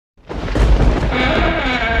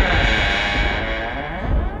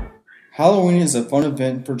Halloween is a fun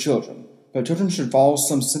event for children, but children should follow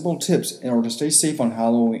some simple tips in order to stay safe on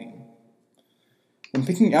Halloween. When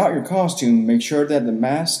picking out your costume, make sure that the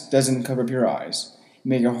mask doesn't cover up your eyes,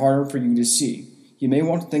 make it harder for you to see. You may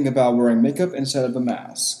want to think about wearing makeup instead of a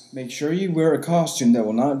mask. Make sure you wear a costume that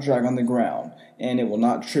will not drag on the ground, and it will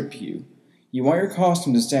not trip you. You want your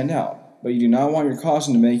costume to stand out, but you do not want your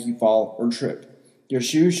costume to make you fall or trip. Your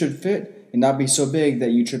shoes should fit and not be so big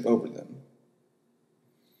that you trip over them.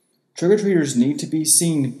 Trick-or-treaters need to be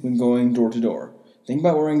seen when going door to door. Think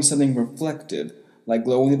about wearing something reflective, like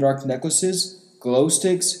glow-in-the-dark necklaces, glow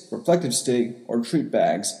sticks, reflective stick, or treat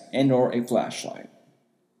bags, and/or a flashlight.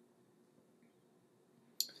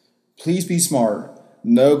 Please be smart.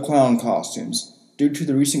 No clown costumes. Due to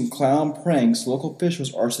the recent clown pranks, local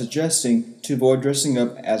officials are suggesting to avoid dressing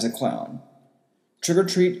up as a clown.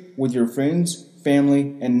 Trick-or-treat with your friends,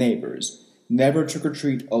 family, and neighbors. Never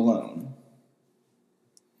trick-or-treat alone.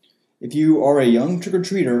 If you are a young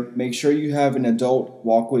trick-or-treater, make sure you have an adult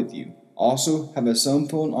walk with you. Also, have a cell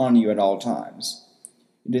phone on you at all times.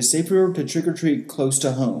 It is safer to trick-or-treat close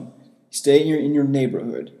to home. Stay in your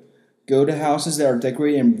neighborhood. Go to houses that are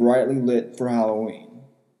decorated and brightly lit for Halloween.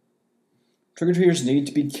 Trick-or-treaters need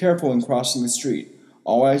to be careful when crossing the street.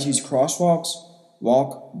 Always use crosswalks,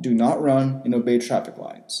 walk, do not run, and obey traffic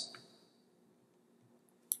lights.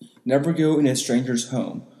 Never go in a stranger's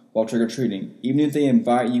home while trick-or-treating, even if they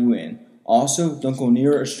invite you in. Also, don't go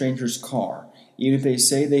near a stranger's car, even if they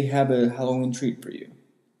say they have a Halloween treat for you.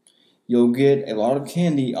 You'll get a lot of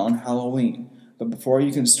candy on Halloween, but before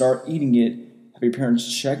you can start eating it, have your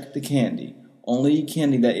parents check the candy. Only eat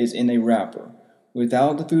candy that is in a wrapper.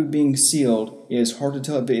 Without the food being sealed, it is hard to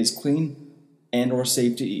tell if it is clean and/or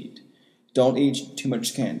safe to eat. Don't eat too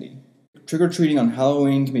much candy. Trick-or-treating on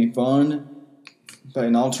Halloween can be fun, but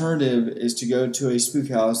an alternative is to go to a spook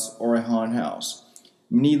house or a haunted house.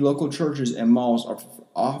 Many local churches and malls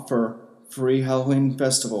offer free Halloween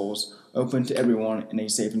festivals open to everyone in a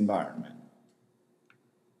safe environment.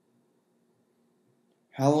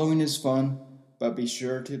 Halloween is fun, but be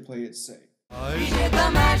sure to play it safe. He did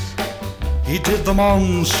the mash. He did the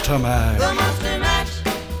monster mash. The monster mash.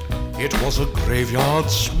 It was a graveyard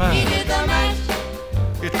smash. He did the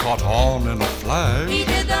mash. It caught on in a flash. He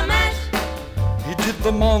did the mash. He did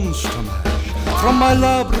the monster mash from my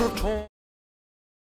laboratory.